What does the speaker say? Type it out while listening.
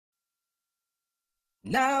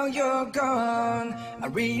Now you're gone, I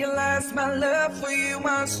realize my love for you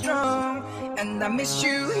was strong, and I miss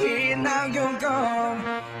you here. Now you're gone,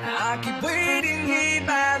 I keep waiting here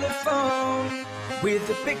by the phone, with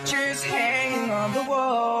the pictures hanging on the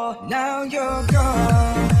wall. Now you're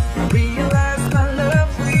gone, I realize my love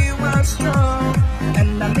for you was strong,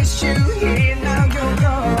 and I miss you here. Now you're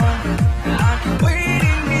gone, I keep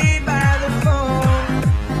waiting here by the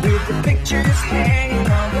phone, with the pictures hanging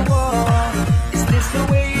on the wall. Is this the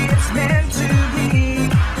way it's meant to be?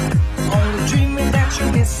 Only dreaming that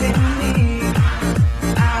you're missing me.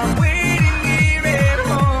 I'm waiting here at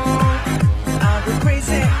home, I go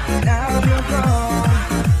crazy, now you're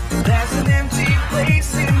gone. There's an empty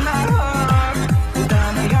place in my heart,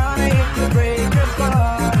 without me on it to break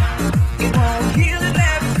apart. It won't heal, it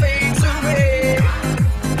never fades away.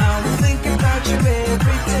 I will think about you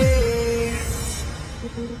every day.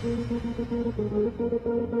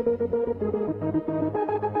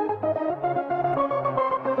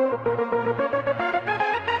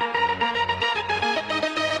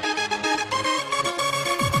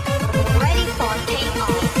 Ready for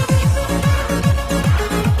takeoff.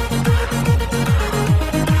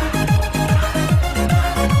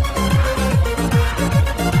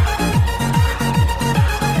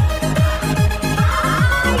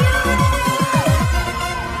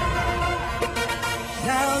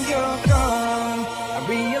 Now you're gone, I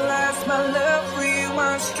realize my love for you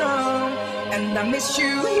was strong, and I miss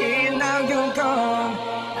you here. Now you're gone,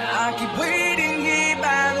 I keep waiting here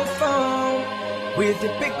by the phone, with the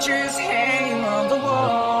pictures hanging on the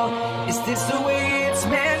wall. Is this the way it's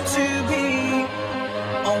meant to be?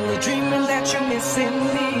 Only dreaming that you're missing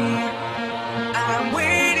me. I'm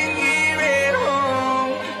waiting here at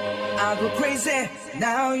home, I go crazy,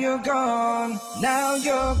 now you're gone. Now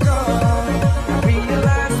you're gone, I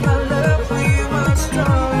realize my love for you was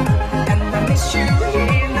strong, and I miss you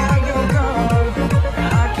here. Now you're gone,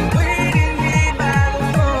 I keep waiting here by the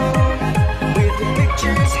phone, with the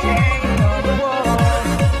pictures hanging on the wall.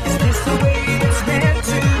 Is this the way it's meant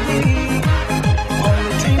to be?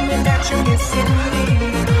 Only dreaming that you're missing me.